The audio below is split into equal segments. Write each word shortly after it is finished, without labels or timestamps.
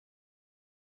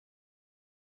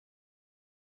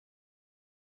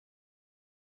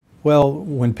Well,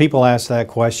 when people ask that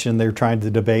question, they're trying to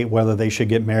debate whether they should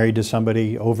get married to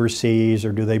somebody overseas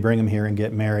or do they bring them here and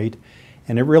get married.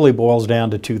 And it really boils down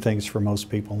to two things for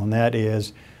most people, and that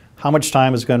is how much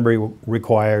time is going to be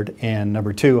required, and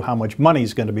number two, how much money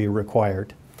is going to be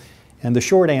required. And the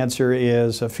short answer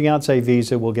is a fiancé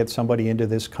visa will get somebody into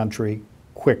this country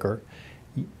quicker.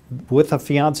 With a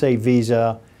fiancé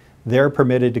visa, they're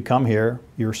permitted to come here,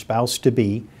 your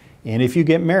spouse-to-be, and if you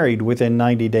get married within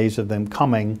 90 days of them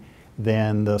coming,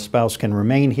 then the spouse can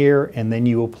remain here, and then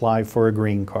you apply for a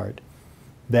green card.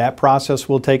 That process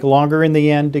will take longer in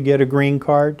the end to get a green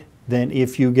card than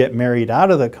if you get married out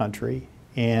of the country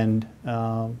and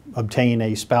obtain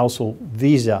a spousal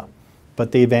visa.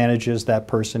 But the advantage is that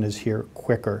person is here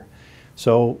quicker.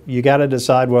 So you got to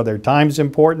decide whether time's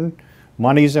important,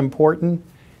 money's important,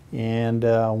 and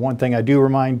one thing I do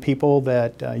remind people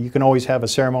that you can always have a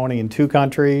ceremony in two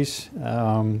countries.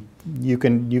 You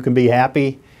can be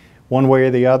happy one way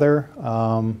or the other,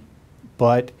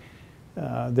 but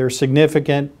there are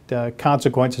significant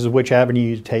consequences of which avenue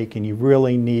you take, and you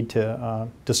really need to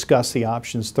discuss the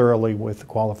options thoroughly with a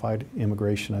qualified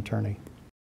immigration attorney.